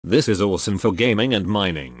This is awesome for gaming and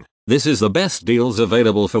mining. This is the best deals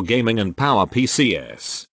available for gaming and power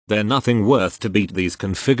PCs. They're nothing worth to beat these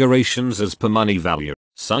configurations as per money value.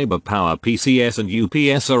 CYBERPOWERPCs and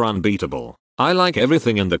UPS are unbeatable. I like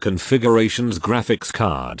everything in the configurations: graphics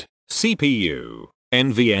card, CPU,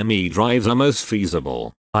 NVMe drives are most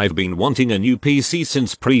feasible. I've been wanting a new PC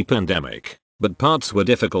since pre-pandemic, but parts were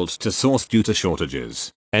difficult to source due to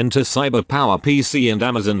shortages. Enter CYBERPOWERPC and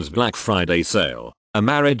Amazon's Black Friday sale. A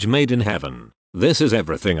marriage made in heaven. This is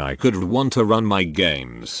everything I could want to run my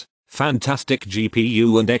games. Fantastic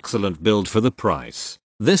GPU and excellent build for the price.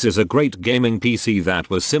 This is a great gaming PC that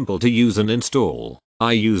was simple to use and install.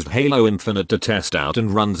 I used Halo Infinite to test out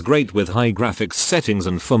and runs great with high graphics settings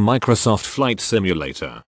and for Microsoft Flight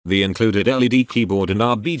Simulator. The included LED keyboard and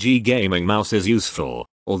RGB gaming mouse is useful,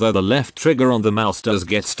 although the left trigger on the mouse does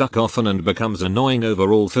get stuck often and becomes annoying.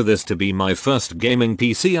 Overall, for this to be my first gaming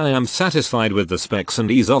PC, I am satisfied with the specs and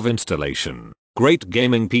ease of installation. Great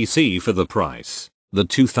gaming PC for the price. The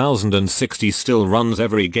 2060 still runs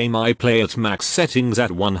every game I play at max settings at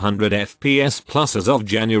 100 FPS plus as of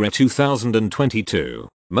January 2022.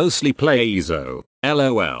 Mostly play EZO,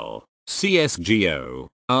 LOL, CSGO,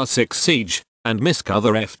 R6 Siege, and misc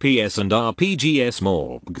other FPS and RPGs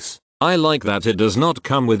morgs. I like that it does not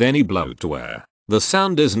come with any bloatware. The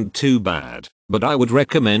sound isn't too bad, but I would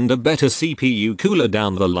recommend a better CPU cooler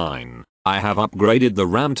down the line. I have upgraded the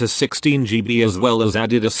RAM to 16GB as well as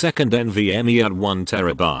added a second NVMe at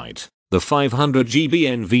 1TB. The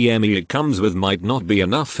 500GB NVMe it comes with might not be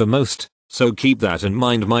enough for most, so keep that in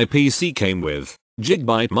mind. My PC came with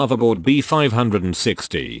Gigabyte motherboard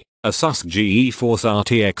B560, Asus GeForce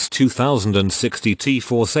RTX 2060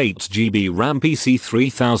 T-Force 8GB RAM PC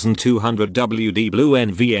 3200WD Blue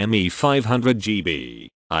NVMe 500GB.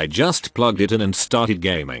 I just plugged it in and started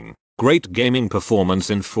gaming. Great gaming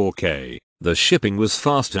performance in 4K. The shipping was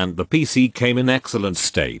fast and the PC came in excellent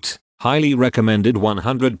state. Highly recommended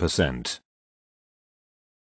 100%.